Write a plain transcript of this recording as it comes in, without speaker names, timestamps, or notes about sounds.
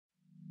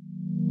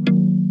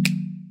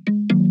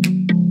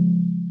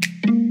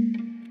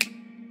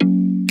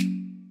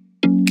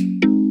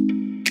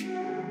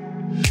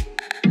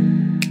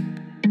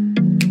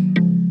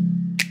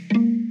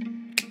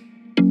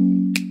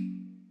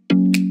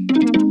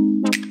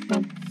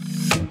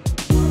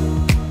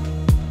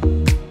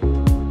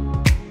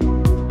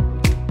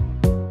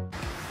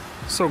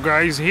So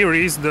guys, here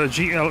is the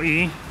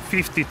GLE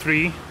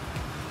 53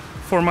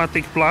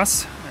 4MATIC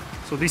Plus.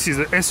 So this is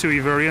the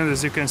SUV variant,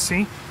 as you can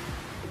see.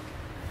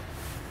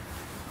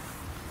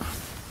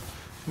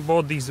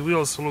 Both these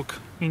wheels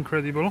look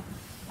incredible.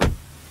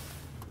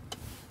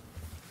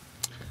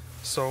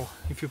 So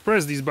if you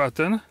press this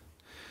button,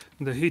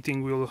 the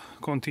heating will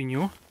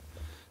continue.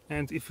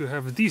 And if you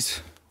have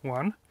this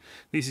one,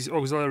 this is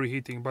auxiliary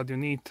heating, but you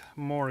need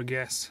more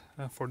gas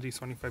for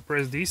this one. If I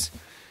press this,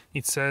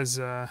 it says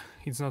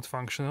it's not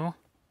functional,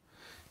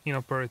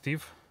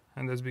 inoperative,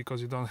 and that's because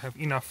you don't have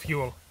enough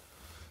fuel.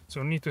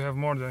 So you need to have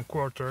more than a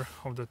quarter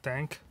of the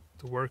tank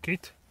to work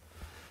it.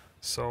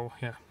 So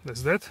yeah,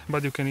 that's that.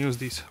 But you can use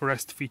this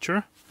rest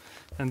feature,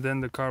 and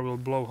then the car will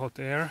blow hot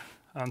air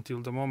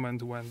until the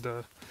moment when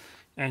the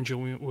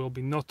engine will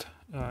be not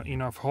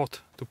enough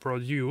hot to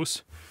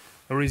produce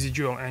a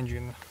residual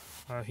engine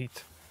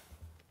heat.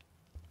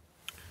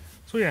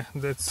 So yeah,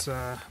 that's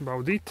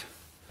about it.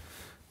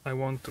 I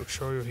want to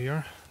show you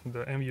here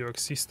the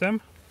MUX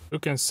system. You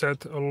can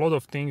set a lot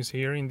of things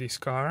here in this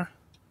car.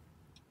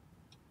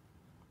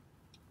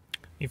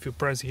 If you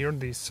press here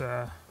this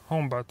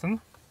home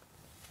button,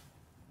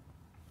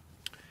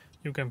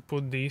 you can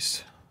put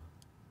this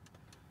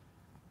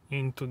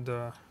into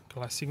the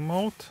classic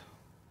mode,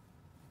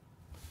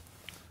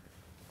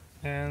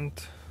 and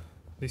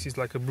this is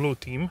like a blue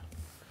theme.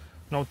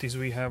 Notice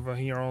we have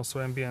here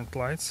also ambient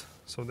lights,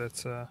 so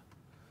that's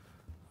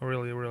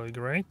really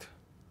great.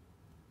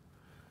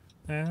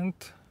 And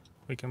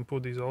we can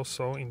put this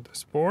also in the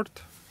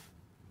sport,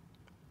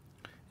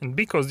 and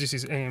because this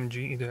is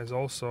AMG, it has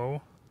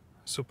also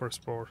super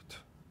sport.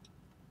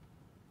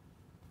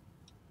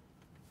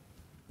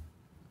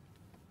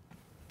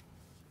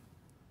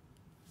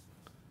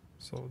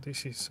 So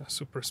this is a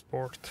super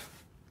sport.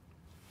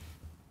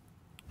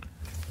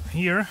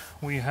 Here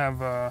we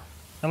have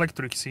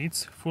electric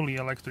seats, fully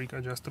electric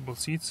adjustable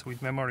seats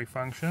with memory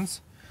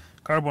functions,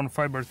 carbon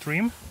fiber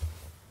trim,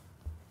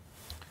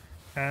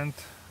 and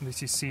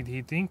this is seat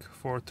heating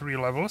for 3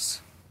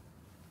 levels,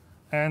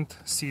 and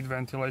seat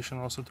ventilation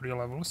also 3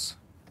 levels.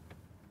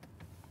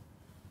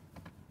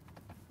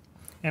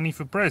 And if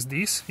you press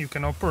this, you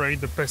can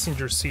operate the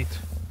passenger seat,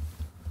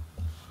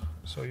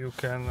 so you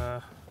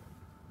can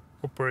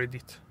operate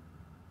it.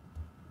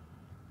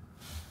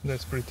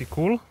 That's pretty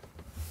cool.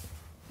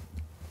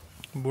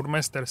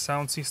 Burmester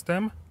sound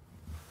system,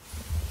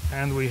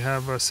 and we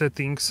have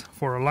settings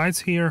for lights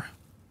here.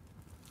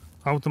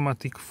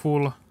 Automatic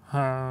full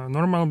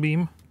normal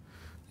beam.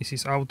 This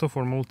is auto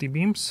for multi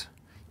beams.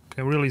 You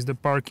can release the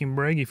parking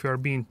brake if you are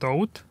being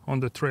towed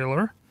on the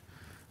trailer.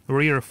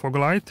 Rear fog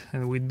light,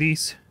 and with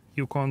this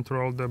you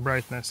control the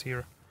brightness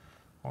here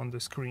on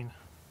the screen.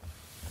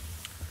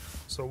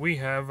 So we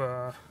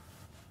have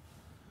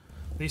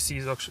this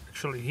is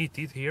actually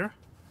heated here,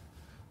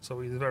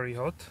 so it's very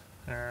hot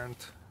and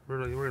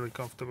really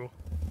comfortable.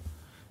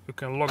 You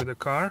can lock the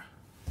car.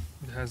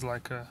 It has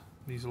like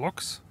these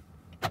locks,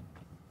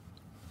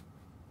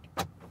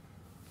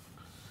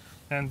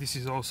 and this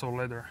is also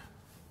leather,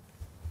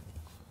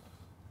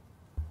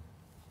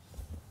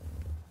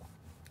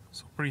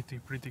 so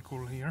pretty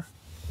cool here.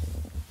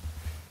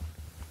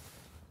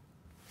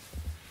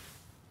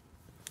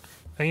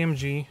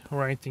 AMG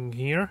writing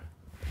here.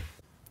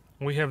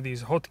 We have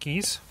these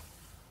hotkeys,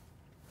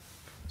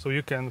 so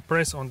you can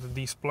press on the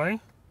display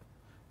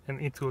and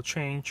it will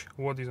change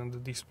what is on the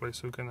display,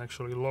 so you can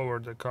actually lower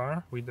the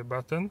car with the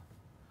button.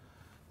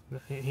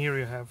 Here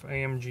you have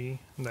AMG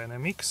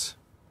dynamics.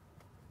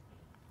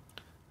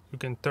 You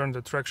can turn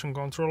the traction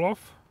control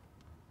off,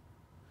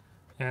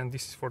 and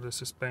this is for the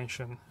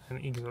suspension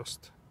and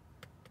exhaust.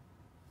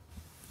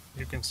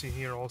 You can see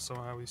here also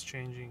how it's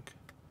changing.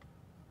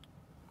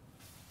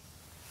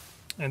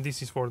 And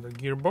this is for the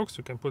gearbox.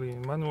 You can put it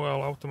in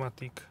manual,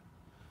 automatic.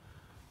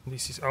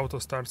 This is auto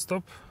start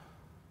stop.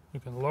 You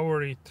can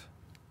lower it,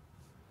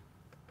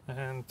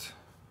 and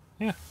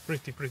yeah,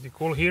 pretty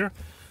cool. Here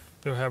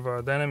you have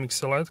a dynamic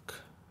select.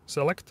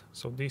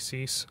 So this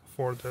is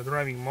for the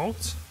driving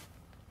modes,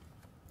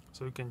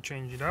 so you can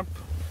change it up.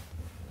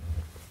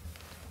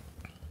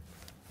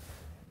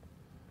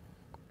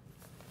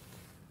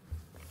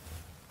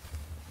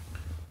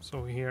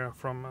 So here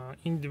from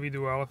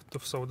individual,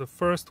 so the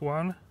first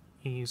one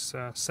is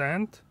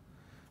sand,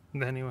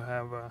 then you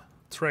have a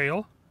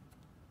trail,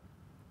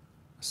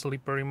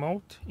 slippery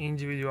mode,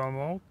 individual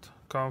mode,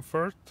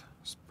 comfort,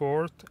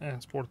 sport,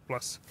 and sport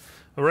plus.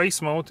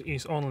 Race mode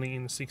is only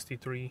in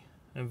 63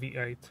 and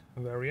V8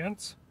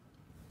 variants.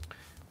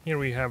 Here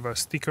we have a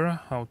sticker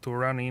how to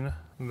run in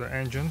the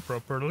engine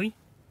properly,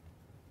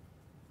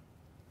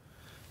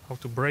 how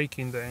to brake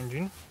in the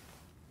engine.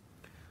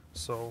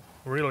 So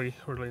really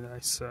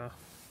nice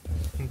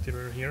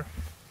interior here.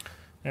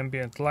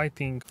 Ambient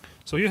lighting.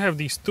 So you have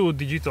these 2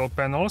 digital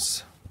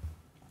panels.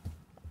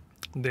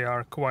 They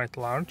are quite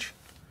large,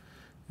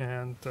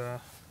 and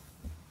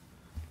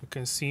you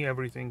can see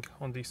everything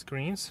on these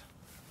screens.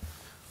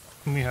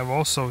 We have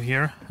also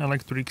here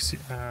electric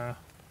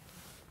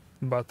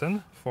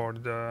button for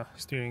the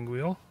steering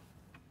wheel.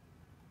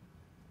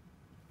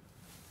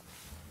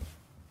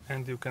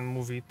 and you can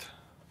move it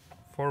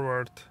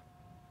forward,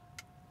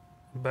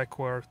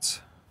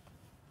 backwards,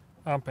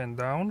 up and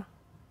down.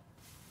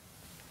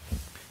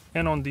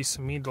 And on this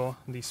middle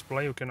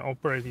display you can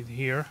operate it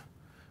here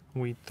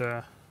with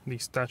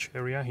this touch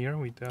area here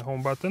with the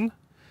home button,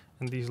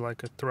 and this is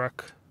like a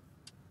track,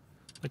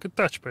 like a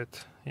touchpad,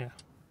 yeah,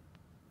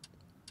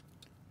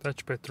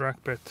 touchpad,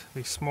 trackpad,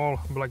 this small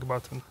black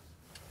button.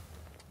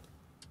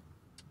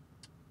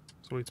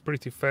 So it's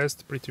pretty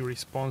fast, pretty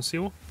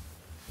responsive,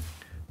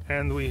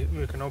 and we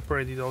can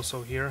operate it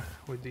also here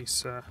with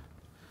this.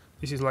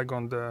 This is like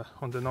on the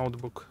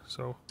notebook,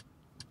 so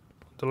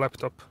the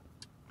laptop.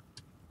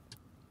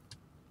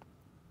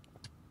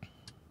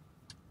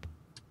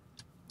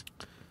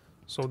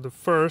 So the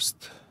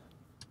first,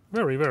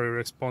 very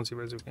responsive,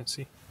 as you can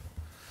see.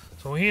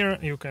 So here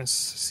you can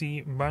see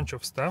a bunch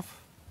of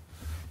stuff.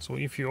 So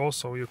if you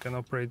can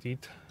operate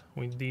it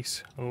with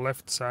this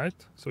left side.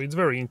 So it's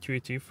very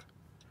intuitive.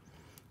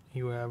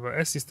 You have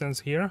assistance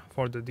here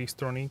for the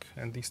Distronic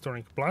and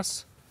Distronic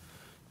Plus.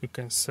 You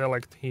can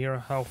select here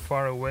how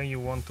far away you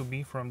want to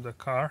be from the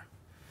car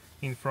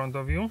in front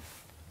of you.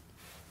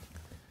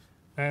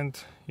 And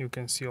you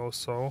can see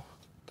also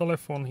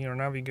telephone here,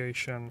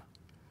 navigation,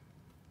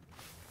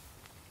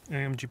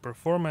 AMG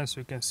performance.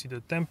 You can see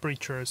the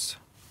temperatures,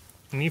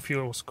 and if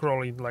you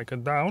scroll it like a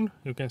down,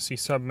 you can see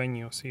sub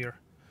menus here.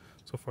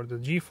 So for the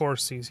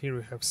G-forces, here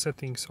we have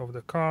settings of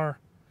the car,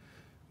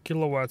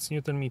 kilowatts,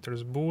 newton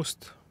meters,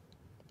 boost,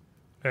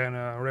 and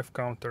a rev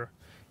counter.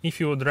 If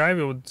you drive,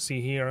 you would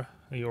see here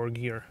your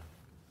gear.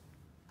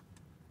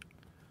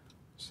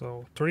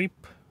 So trip,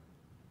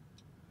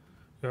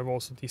 you have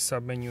also these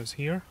sub menus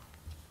here,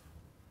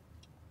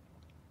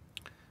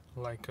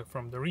 like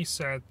from the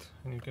reset,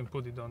 and you can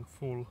put it on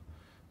full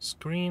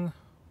screen.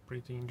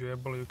 Pretty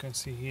enjoyable. You can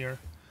see here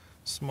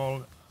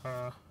small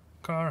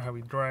car, how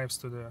it drives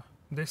to the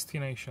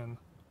destination.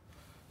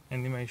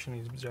 Animation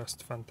is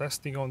just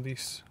fantastic on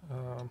this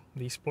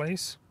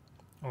displays.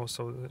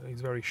 Also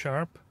it's very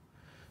sharp.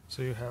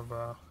 So you have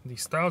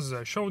these styles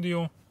as I showed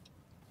you,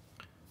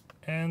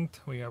 and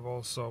we have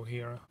also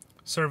here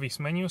service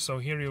menu. So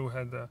here you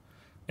had the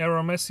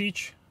error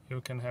message.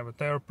 You can have a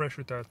tire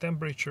pressure, tire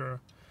temperature,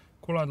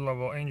 coolant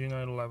level, engine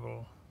oil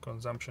level,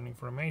 consumption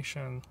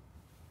information,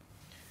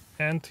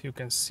 and you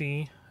can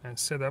see and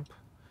set up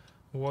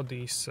what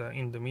is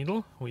in the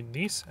middle with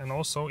this. And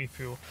also if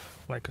you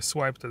like a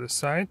swipe to the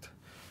side,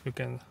 you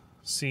can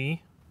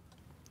see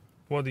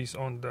what is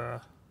on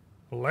the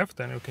left,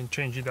 and you can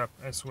change it up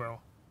as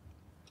well.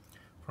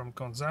 From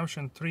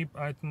consumption, trip,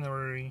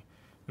 itinerary,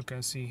 you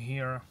can see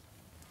here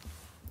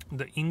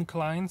the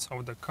inclines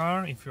of the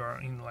car if you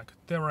are in like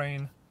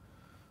terrain.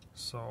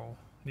 So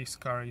this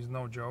car is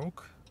no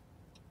joke.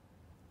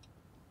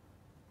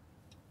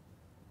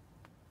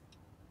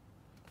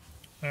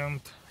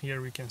 And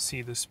here we can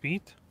see the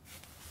speed,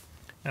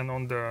 and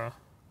on the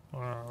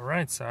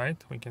right side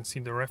we can see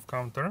the rev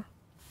counter,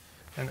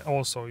 and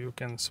also you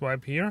can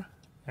swipe here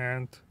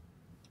and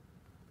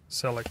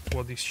select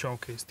what is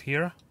showcased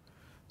here.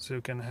 So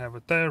you can have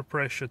a tire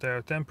pressure,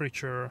 tire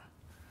temperature,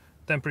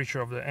 temperature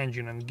of the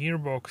engine and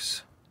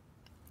gearbox,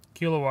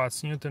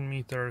 kilowatts, newton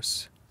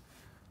meters.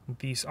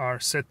 These are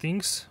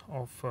settings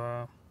of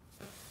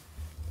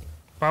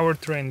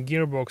powertrain,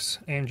 gearbox,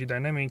 AMG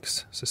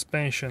dynamics,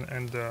 suspension,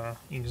 and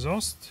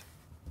exhaust,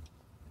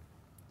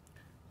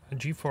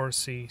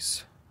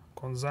 G-forces,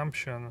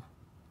 consumption,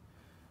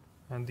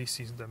 and this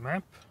is the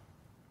map.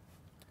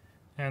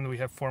 And we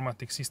have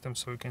 4MATIC system,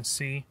 so you can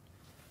see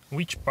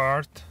which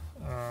part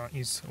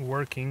is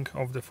working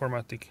of the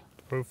 4MATIC,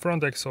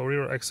 front axle,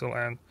 rear axle,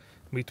 and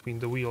between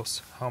the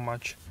wheels, how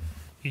much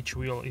each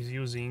wheel is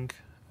using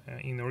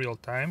in real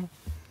time.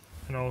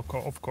 And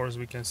of course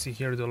we can see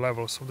here the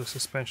levels of the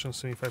suspension.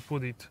 So if I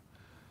put it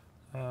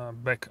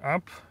back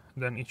up,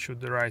 then it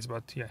should rise,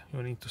 but yeah,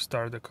 you need to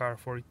start the car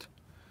for it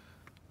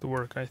to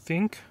work, I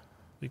think,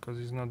 because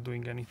it's not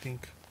doing anything.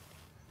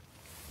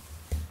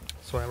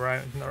 So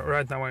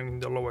right now I'm in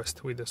the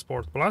lowest with the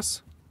Sport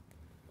Plus.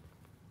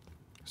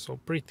 So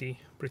pretty,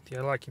 I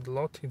like it a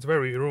lot. It's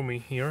very roomy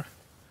here.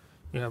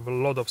 You have a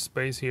lot of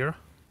space here.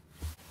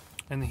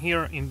 And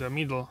here in the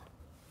middle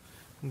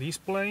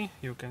display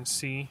you can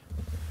see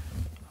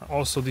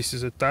also this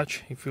is a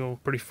touch. If you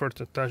prefer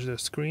to touch the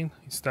screen,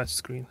 it's touch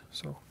screen.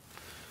 So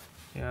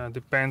yeah,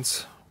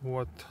 depends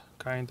what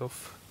kind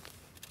of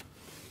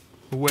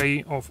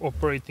way of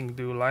operating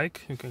do you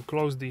like. You can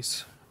close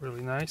this,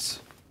 really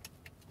nice.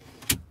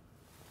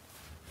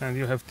 And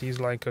you have these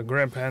like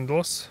grab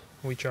handles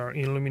which are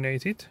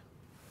illuminated.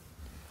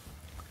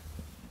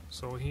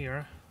 So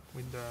here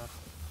with the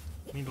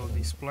middle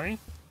display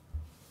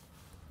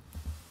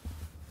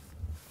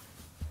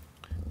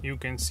you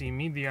can see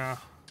media,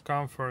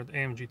 comfort,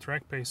 AMG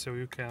track pace, so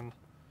you can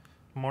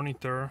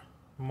monitor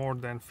more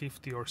than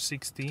 50 or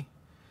 60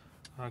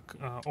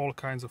 all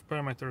kinds of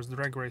parameters,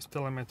 drag race,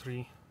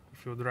 telemetry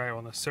if you drive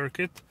on a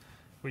circuit,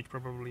 which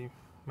probably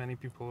many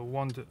people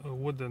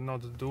would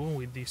not do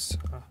with this,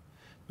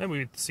 maybe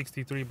with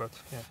 63, but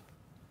yeah,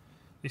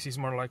 this is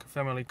more like a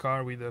family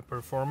car with a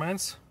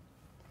performance.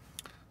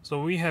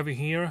 So we have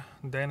here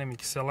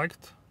dynamic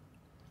select,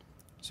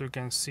 so you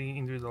can see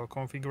individual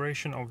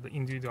configuration of the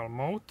individual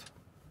mode.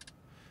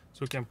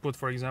 So you can put,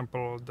 for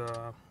example,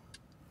 the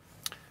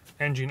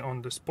engine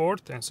on the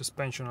sport and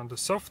suspension on the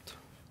soft.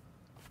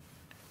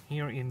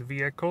 Here in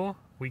vehicle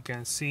we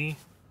can see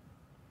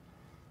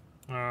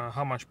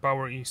how much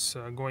power is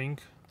going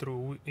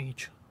through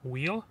each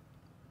wheel,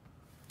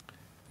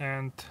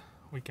 and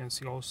we can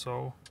see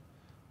also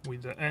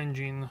with the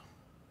engine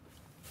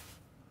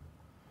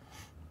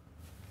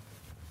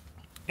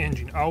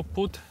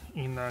output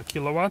in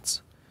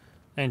kilowatts,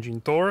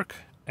 engine torque,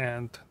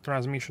 and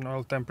transmission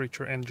oil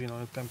temperature, engine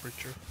oil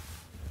temperature.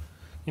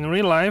 In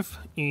real life,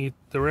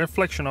 the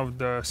reflection of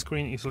the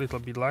screen is a little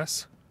bit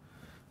less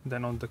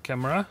than on the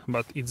camera,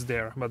 but it's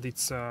there. But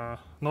it's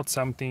not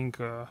something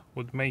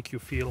would make you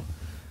feel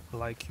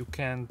like you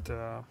can't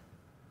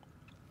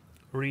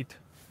read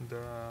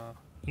the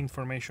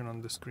information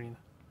on the screen.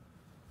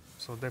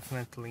 So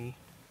definitely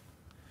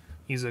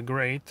is a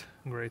great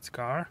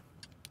car.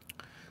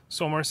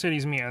 So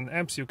Mercedes Me and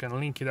apps, you can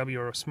link it up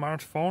your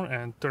smartphone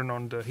and turn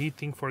on the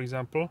heating, for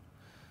example,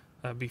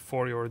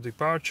 before your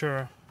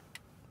departure.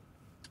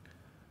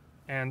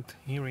 And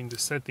here in the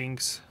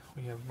settings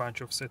we have a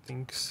bunch of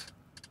settings.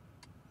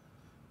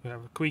 You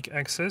have a quick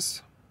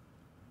access,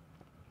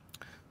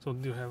 so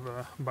you have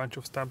a bunch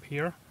of stuff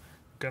here.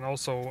 You can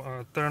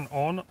also turn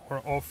on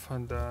or off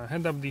the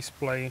head-up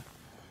display,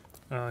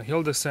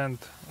 hill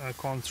descent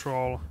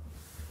control,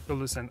 hill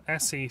descent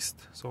assist.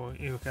 So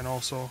you can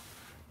also,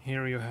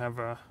 here you have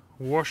a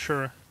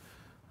washer,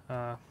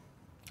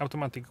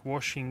 automatic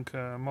washing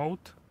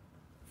mode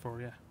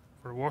for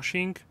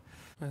washing.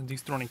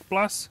 Distronic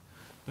Plus.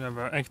 You have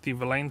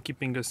active lane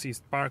keeping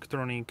assist,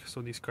 Parktronic,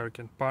 so this car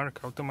can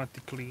park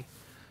automatically.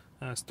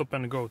 Stop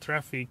and go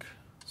traffic,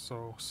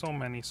 so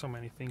many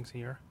things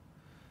here.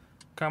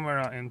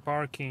 Camera and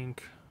parking.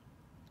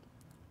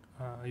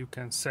 You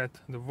can set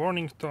the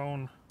warning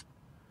tone,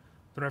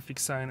 traffic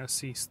sign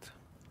assist.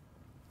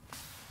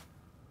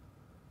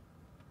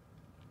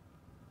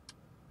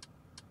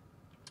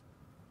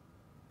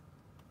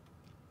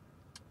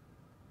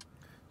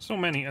 So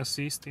many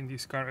assist in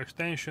this car: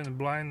 extension,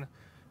 blind,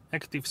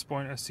 active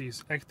point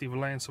assist, active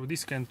lane. So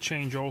this can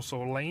change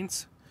also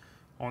lanes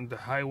on the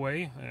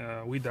highway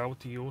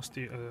without you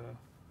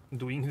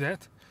doing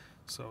that.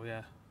 So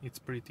yeah, it's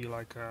pretty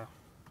like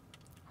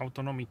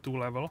autonomy 2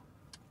 level.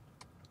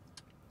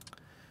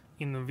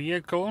 In the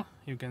vehicle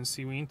you can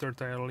see winter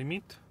tire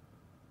limit.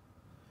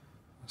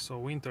 So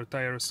winter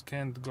tires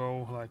can't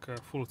go like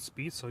full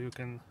speed, so you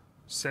can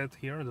set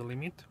here the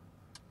limit.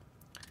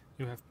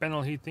 You have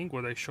panel heating,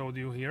 what I showed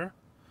you here.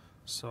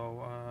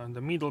 So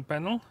the middle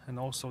panel and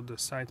also the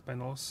side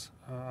panels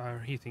are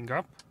heating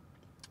up.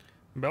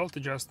 Belt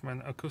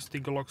adjustment,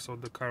 acoustic lock, so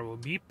the car will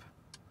beep.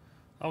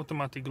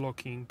 Automatic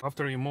locking.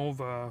 After you move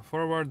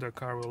forward, the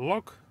car will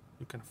lock.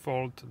 You can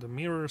fold the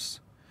mirrors.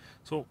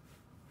 So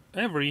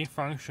every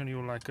function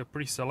you like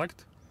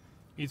pre-select,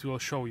 it will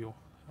show you.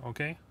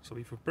 Okay, so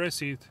if you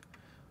press it,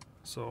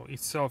 so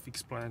it's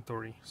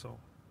self-explanatory. So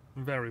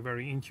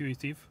very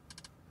intuitive.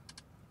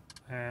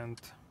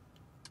 And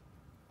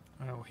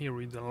here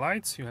with the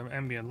lights, you have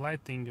ambient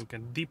lighting. You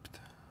can dipped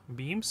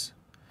beams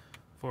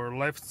for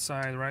left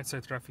side, right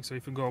side traffic. So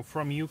if you go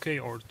from UK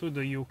or to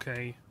the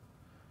UK,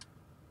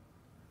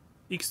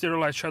 exterior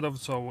light shadow.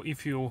 So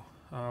if you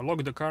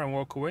lock the car and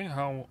walk away,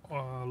 how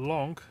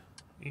long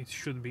it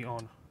should be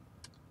on.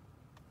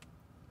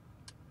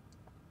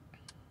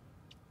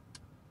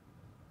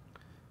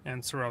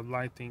 And surround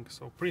lighting.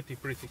 So pretty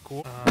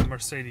cool.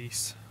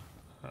 Mercedes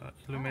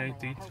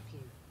illuminated.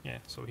 Yeah.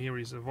 So here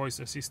is a voice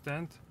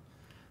assistant,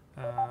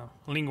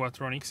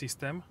 linguatronic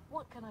system.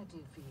 What can I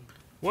do for you?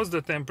 What's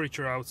the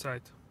temperature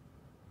outside?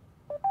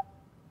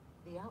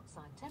 The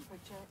outside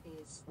temperature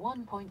is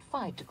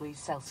 1.5 degrees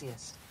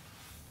Celsius.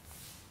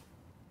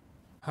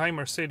 Hi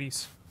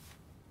Mercedes.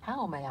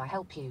 How may I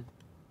help you?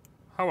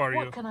 How are you?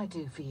 What can I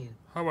do for you?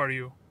 How are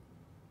you?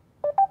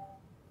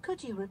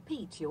 Could you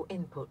repeat your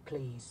input,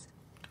 please?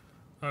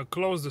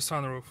 Close the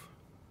sunroof.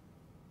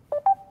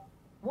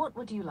 What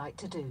would you like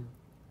to do?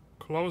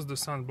 Close the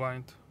sun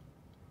blind.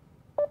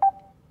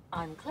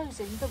 I'm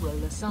closing the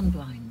roller sun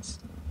blinds.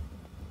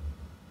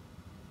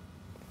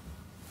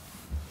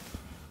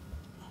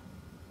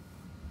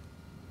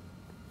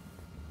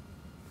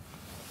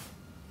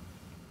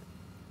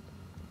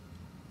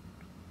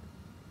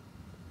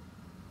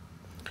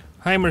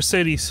 Hi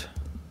Mercedes.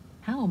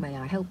 How may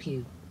I help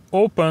you?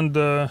 Open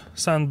the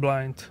sun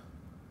blind.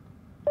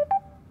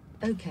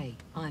 Okay,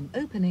 I'm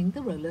opening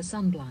the roller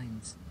sun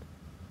blinds.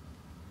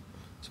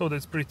 So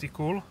that's pretty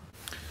cool.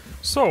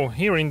 So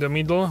here in the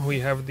middle we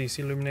have these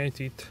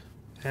illuminated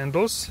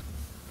handles.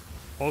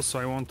 Also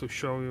I want to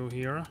show you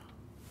here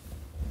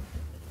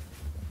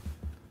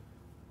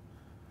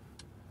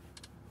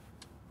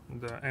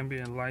the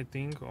ambient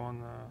lighting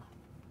on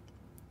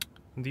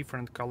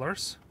different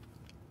colors.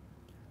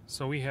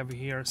 So we have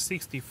here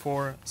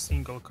 64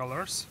 single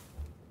colors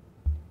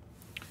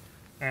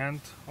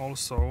and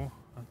also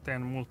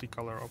 10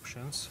 multicolor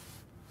options.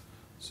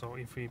 So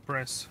if we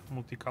press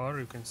multicolor,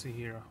 you can see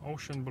here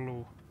ocean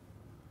blue,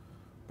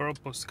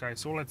 purple sky.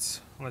 So let's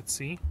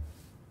see.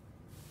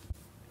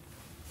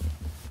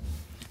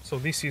 So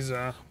this is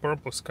a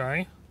purple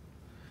sky.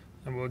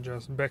 I will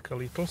just back a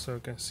little so you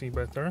can see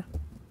better.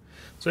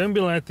 So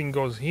ambient lighting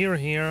goes here,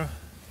 here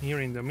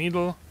in the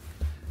middle,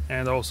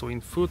 and also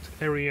in foot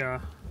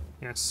area.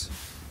 Yes,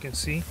 you can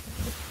see.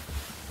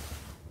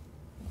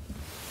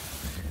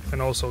 And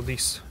also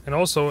this, and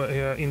also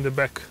in the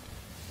back,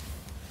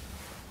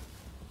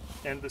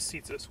 and the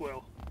seats as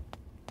well.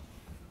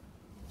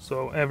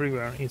 So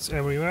everywhere, it's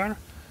everywhere.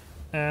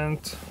 And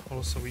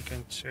also we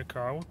can check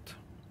out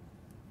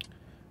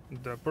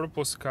the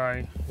purple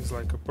sky is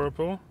like a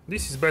purple.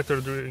 This is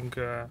better during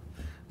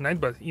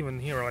night, but even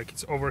here, like,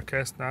 it's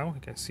overcast now,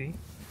 you can see,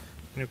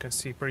 and you can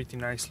see pretty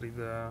nicely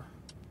the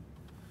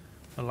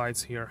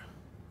lights here.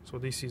 So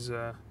this is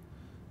a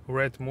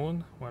red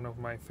moon, one of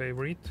my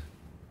favorite.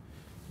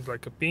 It's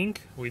like a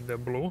pink with the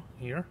blue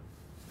here.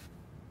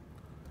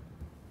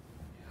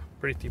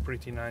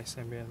 Pretty nice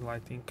ambient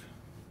lighting.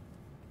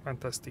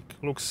 Fantastic.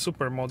 Looks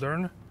super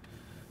modern.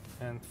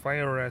 And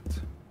fire red.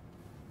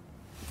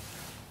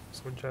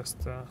 So just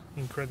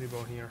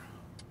incredible here.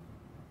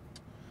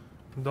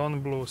 Dawn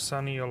blue,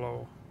 sunny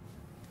yellow,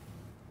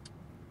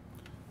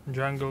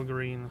 jungle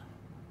green,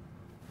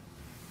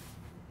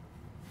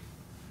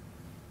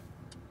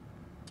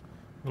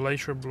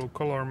 glacier blue,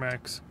 color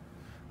max,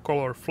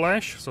 color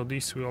flash. So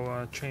this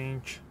will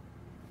change.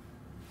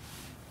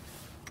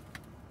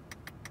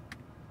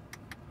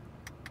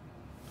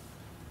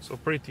 So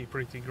pretty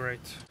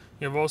great.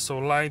 You have also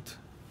light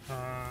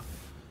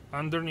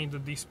underneath the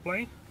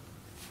display.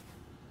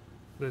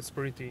 That's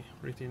pretty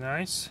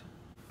nice.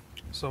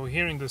 So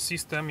here in the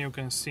system you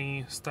can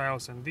see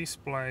styles and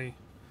display,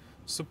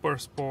 super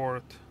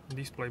sport,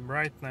 display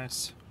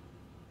brightness,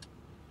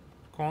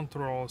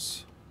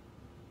 controls,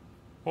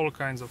 all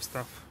kinds of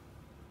stuff.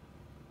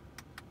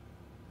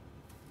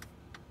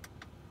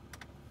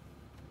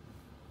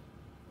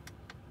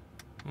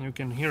 And you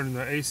can hear in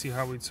the AC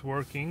how it's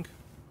working.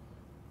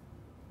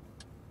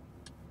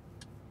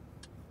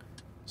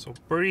 So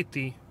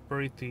pretty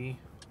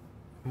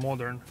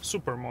modern,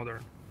 super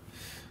modern.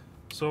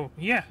 So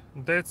yeah,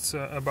 that's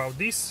about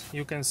this.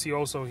 You can see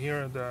also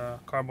here the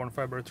carbon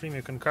fiber trim.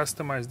 You can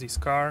customize this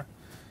car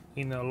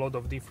in a lot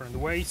of different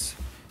ways.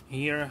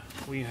 Here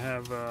we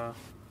have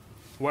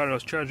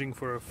wireless charging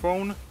for a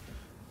phone,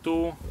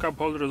 2 cup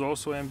holders,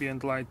 also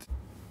ambient light.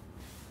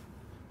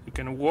 You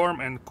can warm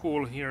and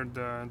cool here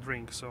the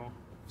drink. So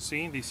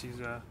see, this is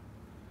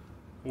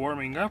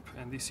warming up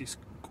and this is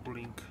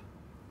cooling.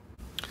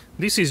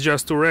 This is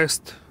just to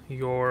rest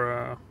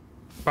your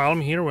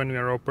palm here when we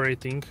are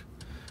operating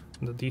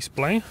the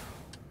display,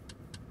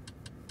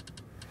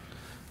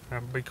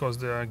 because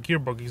the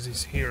gearbox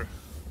is here.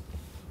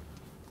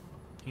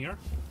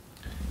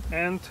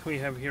 And we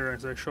have here,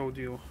 as I showed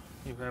you,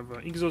 you have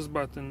an exhaust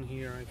button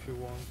here if you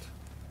want.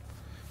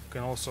 You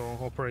can also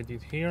operate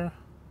it here.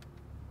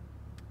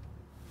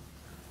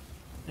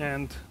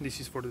 And this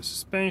is for the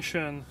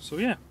suspension. So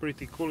yeah,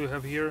 pretty cool. You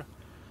have here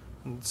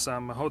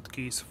some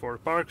hotkeys for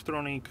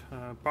Parktronic,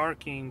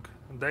 parking,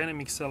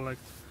 dynamic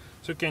select.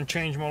 So you can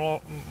change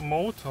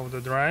mode of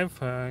the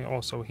drive,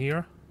 also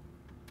here,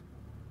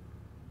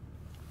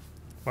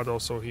 but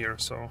also here.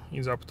 So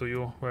it's up to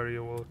you where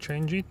you will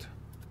change it.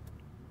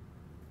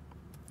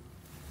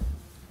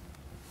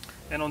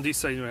 And on this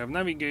side you have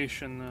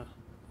navigation,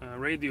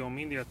 radio,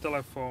 media,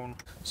 telephone.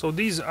 So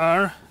these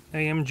are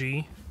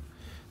AMG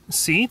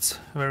seats,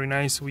 very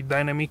nice with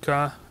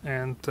Dynamica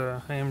and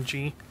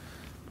AMG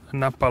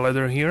Nappa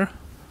leather here.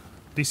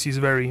 This is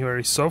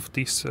very soft,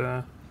 this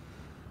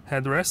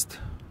headrest.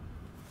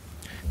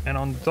 And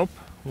on the top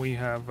we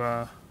have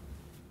a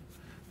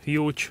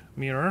huge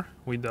mirror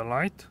with the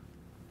light.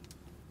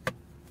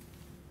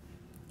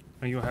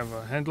 And you have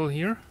a handle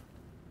here,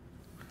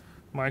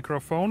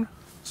 microphone,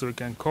 so you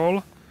can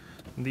call.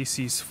 This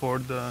is for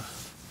the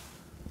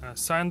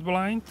side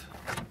blind.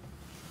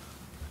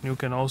 You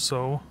can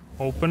also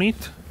open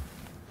it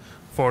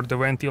for the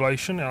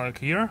ventilation, like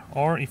here,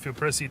 or if you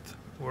press it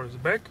towards the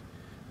back,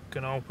 you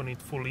can open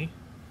it fully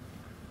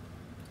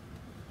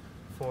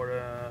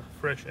for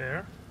fresh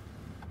air.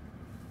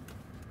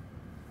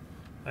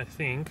 I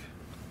think,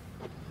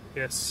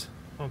 yes,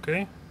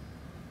 okay.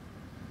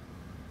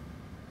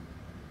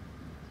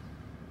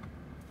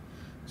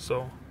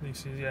 So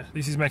this is, yeah,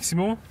 this is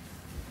maximum.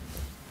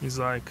 It's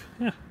like,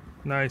 yeah,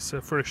 nice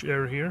fresh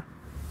air here.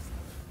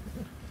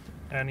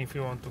 And if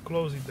you want to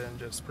close it, then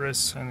just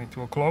press and it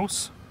will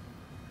close.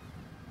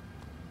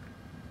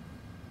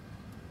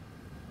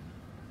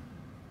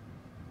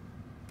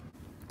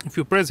 If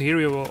you press here,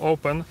 you will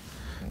open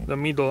the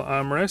middle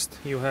armrest.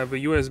 You have a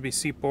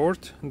USB-C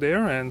port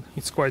there, and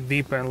it's quite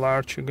deep and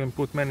large. You can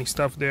put many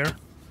stuff there.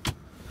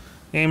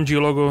 AMG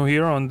logo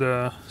here on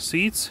the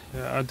seats.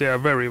 They are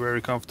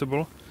very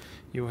comfortable.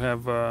 You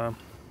have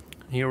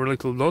here a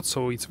little dot,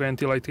 so it's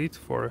ventilated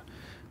for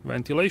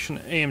ventilation.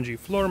 AMG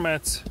floor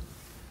mats,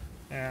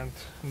 and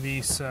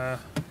these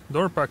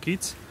door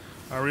pockets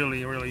are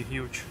really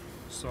huge.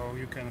 so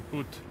you can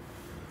put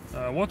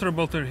water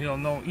bottle here,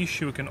 no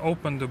issue. You can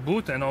open the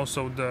boot, and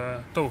also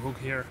the tow hook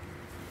here.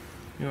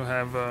 You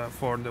have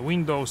for the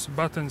windows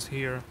buttons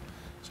here,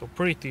 so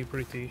pretty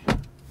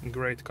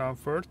great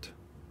comfort.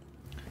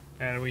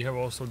 And we have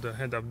also the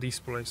head-up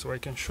display, so I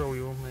can show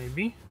you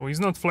maybe. Well, it's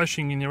not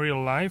flashing in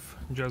real life,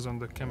 just on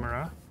the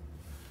camera.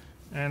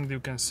 And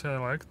you can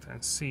select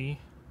and see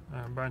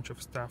a bunch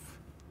of stuff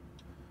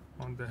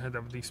on the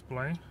head-up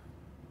display.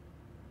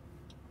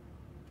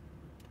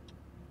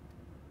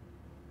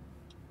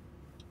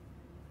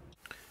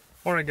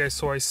 Alright guys,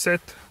 so I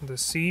set the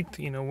seat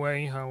in a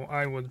way how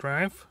I would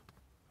drive.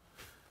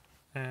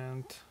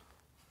 And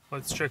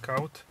let's check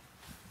out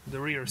the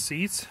rear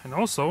seats. And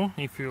also,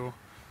 if you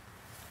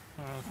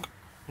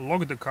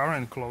lock the car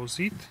and close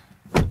it,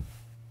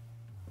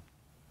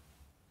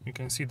 you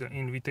can see the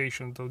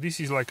invitation. So this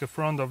is like a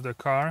front of the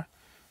car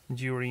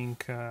during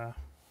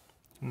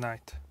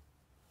night.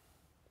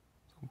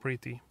 So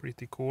pretty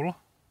cool.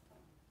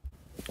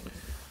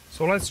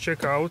 So let's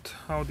check out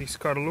how this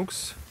car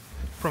looks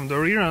from the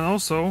rear, and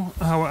also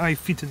how I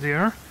fit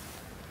there.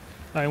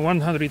 I'm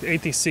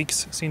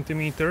 186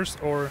 centimeters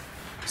or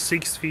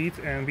 6 feet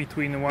and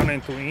between 1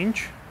 and 2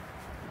 inch.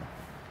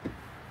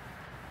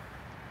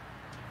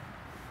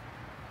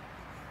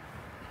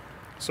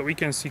 So we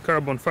can see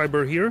carbon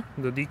fiber here,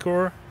 the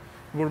decor,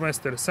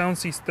 Burmester sound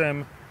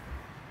system,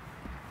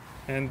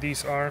 and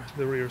these are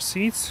the rear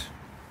seats.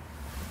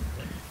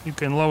 You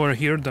can lower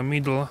here the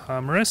middle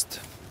armrest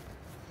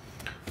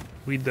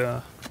with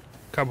the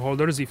cup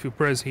holders if you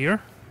press here,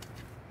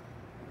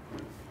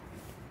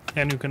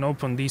 and you can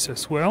open this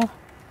as well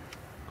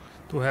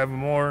to have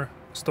more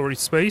storage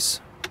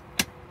space.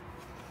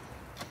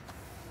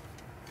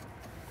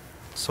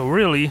 So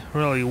really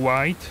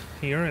wide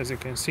here, as you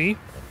can see.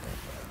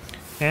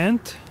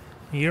 And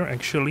here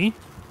actually you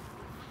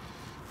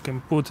can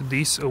put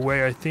this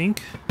away, I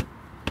think,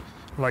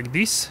 like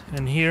this,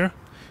 and here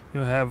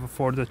you have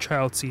for the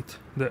child seat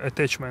the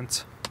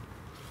attachments.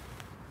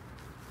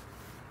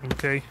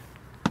 Okay,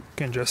 you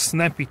can just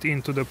snap it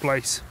into the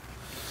place.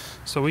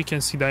 So we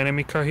can see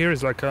Dynamica here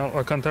is like a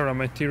Alcantara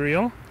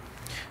material,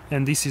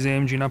 and this is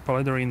AMG Napa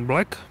leather in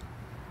black.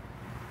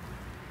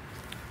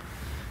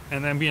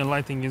 And ambient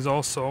lighting is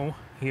also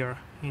here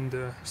in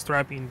the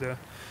strap in the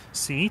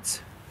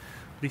seats.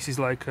 This is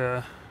like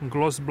a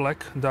gloss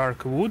black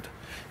dark wood.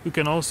 You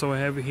can also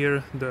have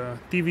here the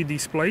TV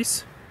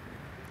displays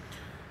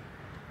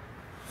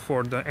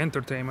for the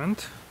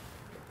entertainment,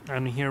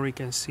 and here we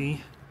can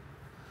see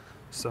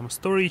some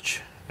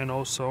storage, and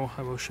also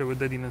I will show you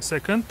that in a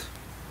second.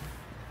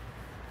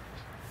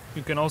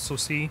 You can also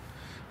see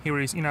here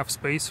is enough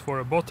space for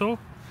a bottle.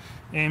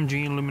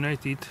 AMG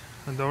illuminated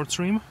door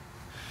trim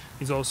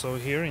is also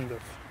here in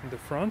the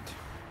front.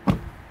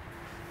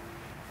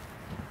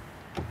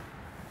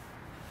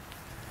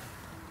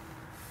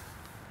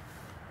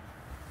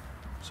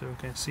 So you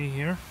can see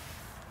here.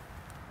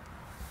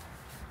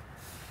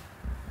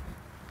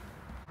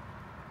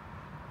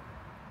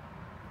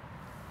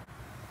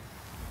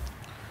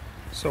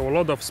 So a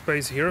lot of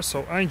space here,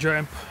 so I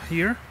jump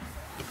here.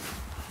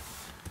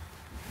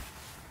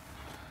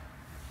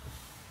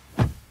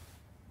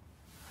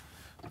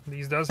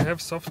 This does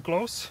have soft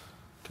close,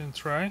 can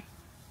try.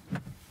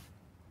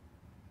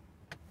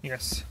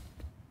 Yes.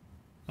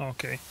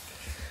 Okay.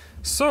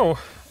 So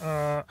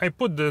I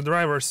put the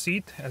driver's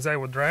seat as I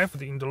would drive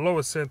in the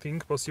lowest setting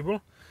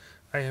possible.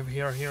 I have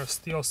here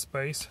still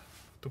space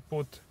to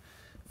put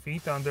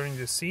feet under in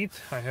the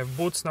seat. I have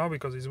boots now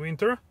because it's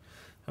winter,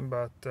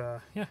 but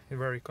yeah,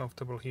 very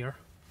comfortable here.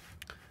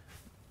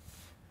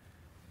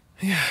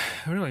 Yeah,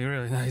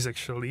 really nice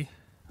actually.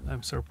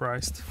 I'm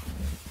surprised.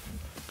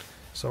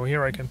 So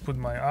here I can put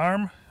my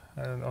arm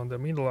and on the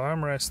middle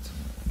armrest.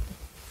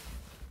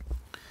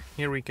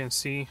 Here we can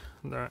see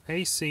the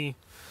AC.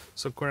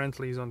 So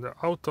currently is on the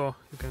auto.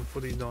 You can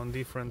put it on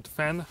different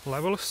fan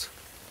levels,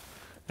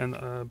 and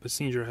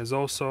passenger has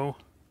also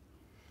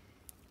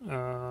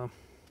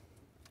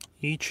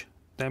each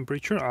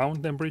temperature,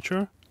 own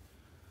temperature.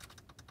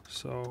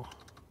 So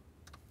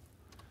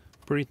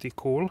pretty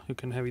cool. You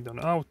can have it on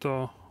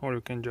auto, or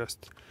you can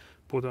just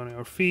put on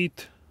your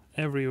feet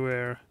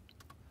everywhere.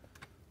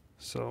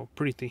 So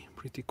pretty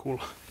cool.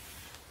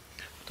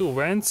 2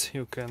 vents,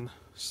 you can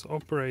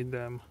operate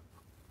them.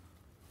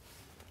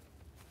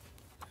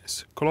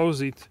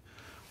 Close it,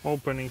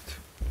 open it.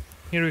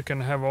 Here you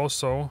can have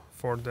also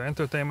for the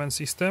entertainment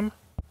system,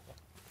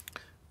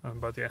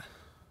 but yeah,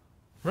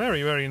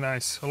 very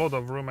nice. A lot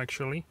of room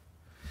actually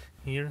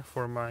here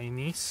for my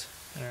knees,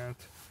 and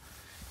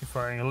if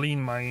I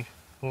lean my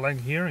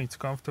leg here, it's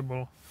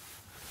comfortable.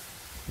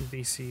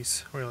 This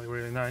is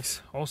really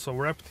nice. Also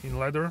wrapped in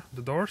leather,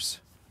 the doors.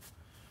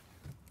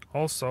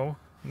 Also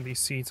these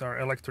seats are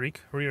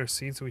electric rear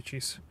seats, which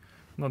is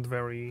not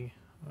very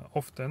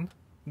often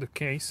the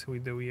case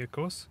with the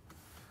vehicles.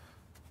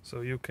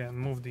 So you can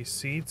move these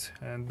seats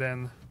and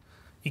then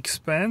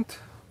expand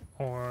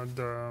or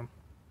the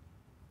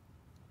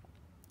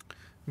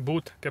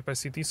boot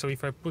capacity. So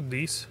if I put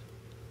this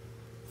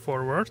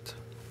forward,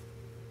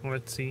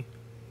 let's see,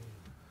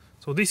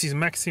 So this is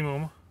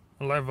maximum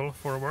level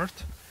forward,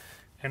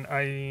 and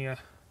I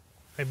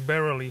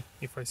barely,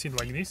 if I sit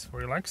like this,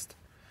 relaxed,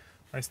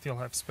 I still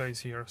have space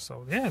here.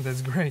 So yeah,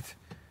 that's great.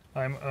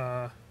 I'm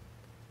a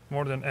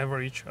more than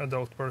average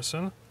adult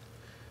person,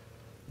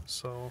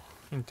 so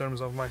in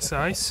terms of my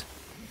size,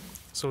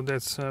 so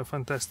that's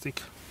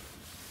fantastic.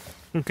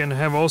 You can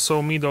have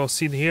also middle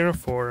seat here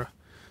for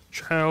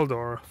child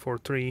or for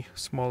 3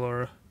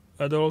 smaller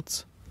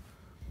adults.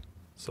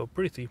 So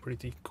pretty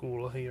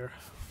cool here.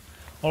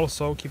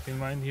 Also keep in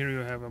mind here you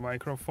have a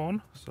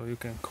microphone, so you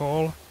can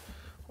call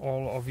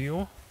all of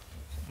you,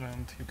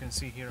 and you can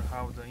see here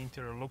how the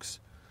interior looks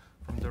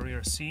from the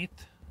rear seat.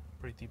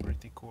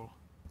 Pretty cool.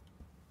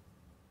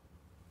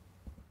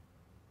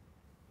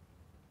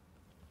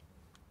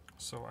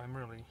 So I'm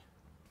really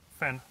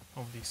fan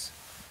of this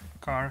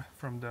car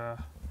from the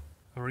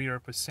rear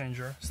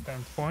passenger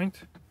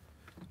standpoint.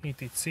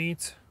 Heated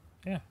seats,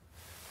 yeah.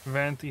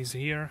 Vent is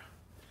here.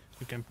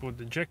 You can put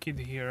the jacket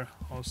here.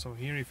 Also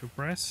here, if you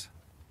press,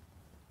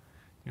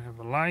 you have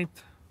a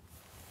light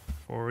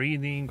for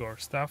reading or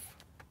stuff.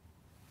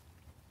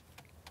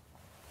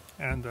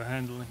 And the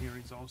handle here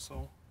is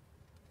also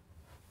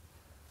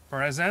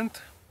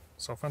present.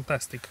 So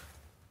fantastic.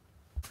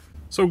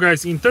 So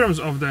guys, in terms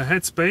of the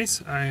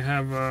headspace, I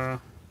have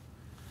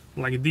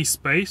like this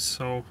space,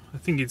 so I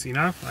think it's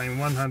enough. I'm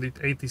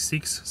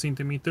 186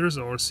 centimeters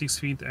or 6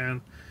 feet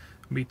and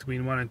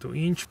between 1 and 2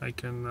 inch. I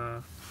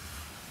can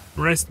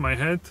rest my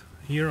head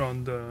here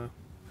on the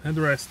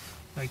headrest.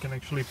 I can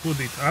actually put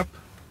it up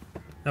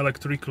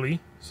electrically,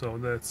 so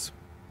that's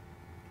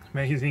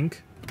amazing.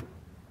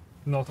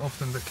 Not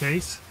often the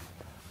case.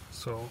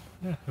 So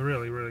yeah,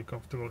 really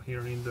comfortable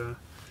here in the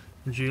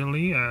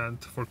GLE, and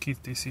for kids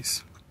this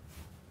is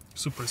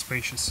super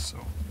spacious. So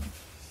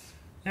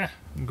yeah,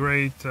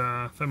 great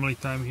family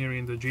time here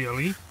in the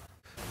GLE.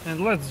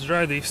 And let's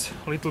drive this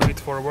a little bit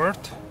forward.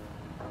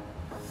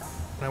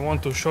 I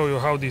want to show you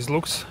how this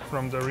looks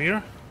from the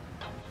rear.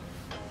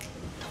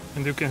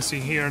 And you can see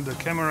here the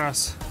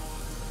cameras,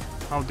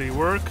 how they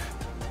work.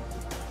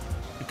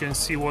 You can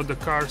see what the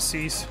car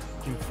sees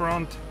in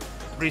front,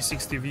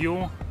 360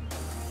 view,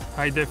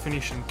 high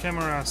definition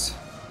cameras.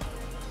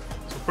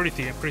 So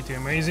pretty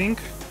amazing.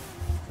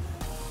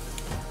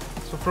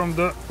 So from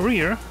the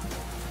rear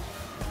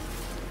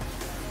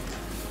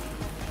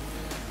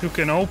you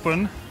can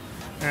open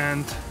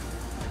and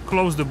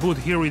close the boot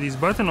here with this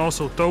button.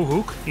 Also tow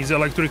hook is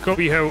electrical.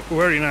 We have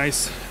very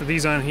nice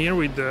design here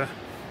with the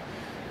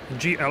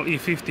GLE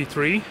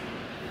 53.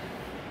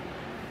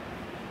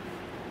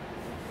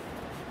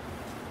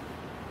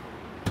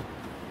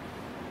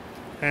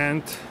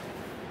 And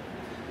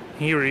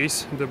here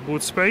is the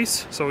boot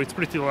space, so it's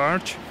pretty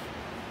large.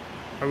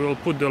 I will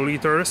put the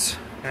liters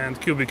and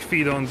cubic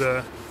feet on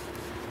the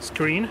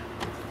screen.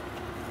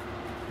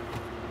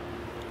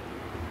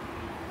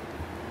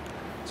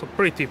 So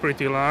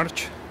pretty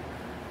large.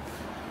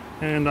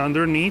 And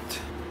underneath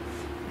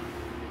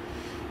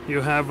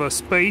you have a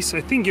space.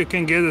 I think you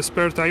can get a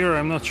spare tire,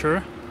 I'm not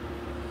sure.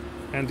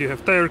 And you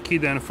have tire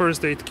kit and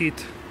first aid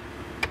kit.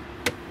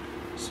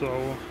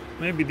 So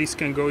maybe this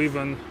can go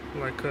even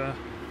like a...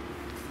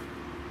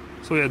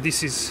 So yeah,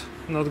 this is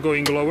not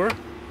going lower.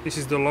 This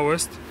is the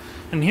lowest.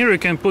 And here you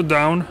can put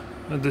down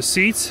the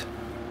seats.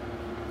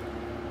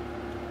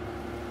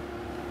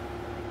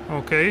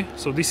 Okay,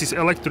 so this is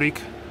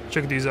electric.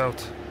 Check this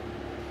out.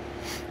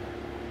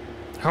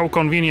 How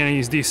convenient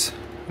is this?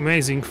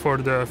 Amazing for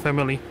the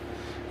family.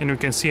 And you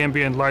can see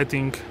ambient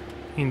lighting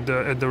in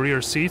at the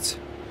rear seats,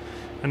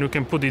 and you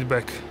can put it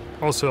back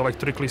also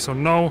electrically, so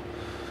no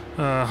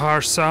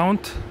harsh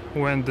sound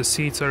when the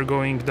seats are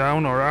going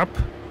down or up.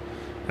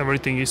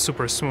 Everything is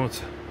super smooth.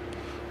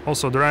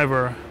 Also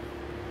driver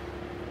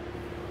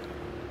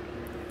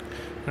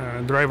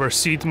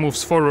seat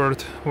moves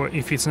forward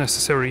if it's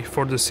necessary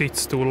for the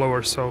seats to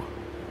lower, so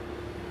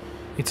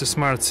it's a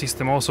smart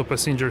system. Also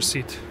passenger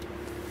seat,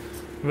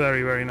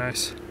 very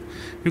nice.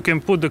 You can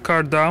put the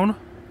car down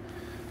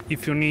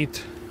if you need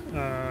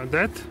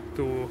that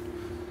to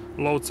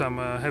load some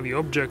heavy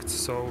objects,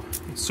 so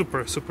it's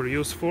super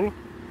useful.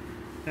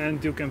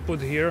 And you can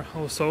put here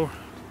also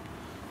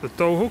the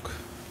tow hook.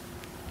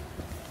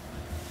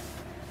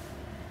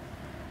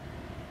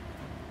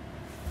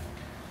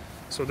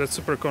 So that's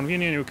super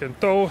convenient. You can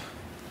tow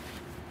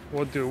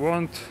what you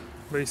want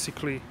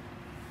basically.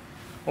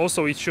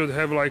 Also it should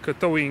have like a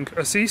towing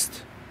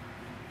assist,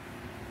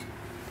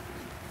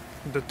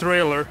 the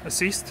trailer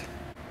assist.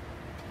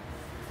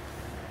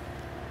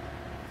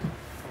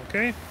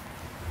 Okay,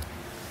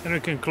 and you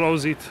can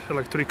close it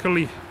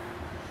electrically.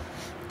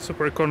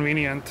 Super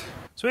convenient.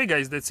 So hey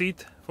guys, that's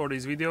it for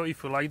this video.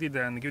 If you liked it,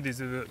 then give this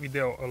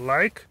video a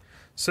like,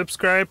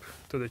 subscribe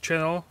to the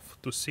channel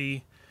to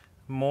see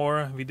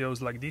more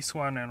videos like this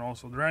one, and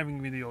also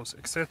driving videos,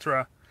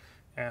 etc.,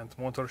 and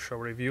motor show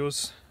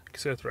reviews,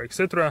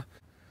 etc.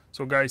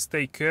 So guys,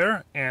 take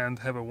care and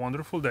have a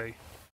wonderful day.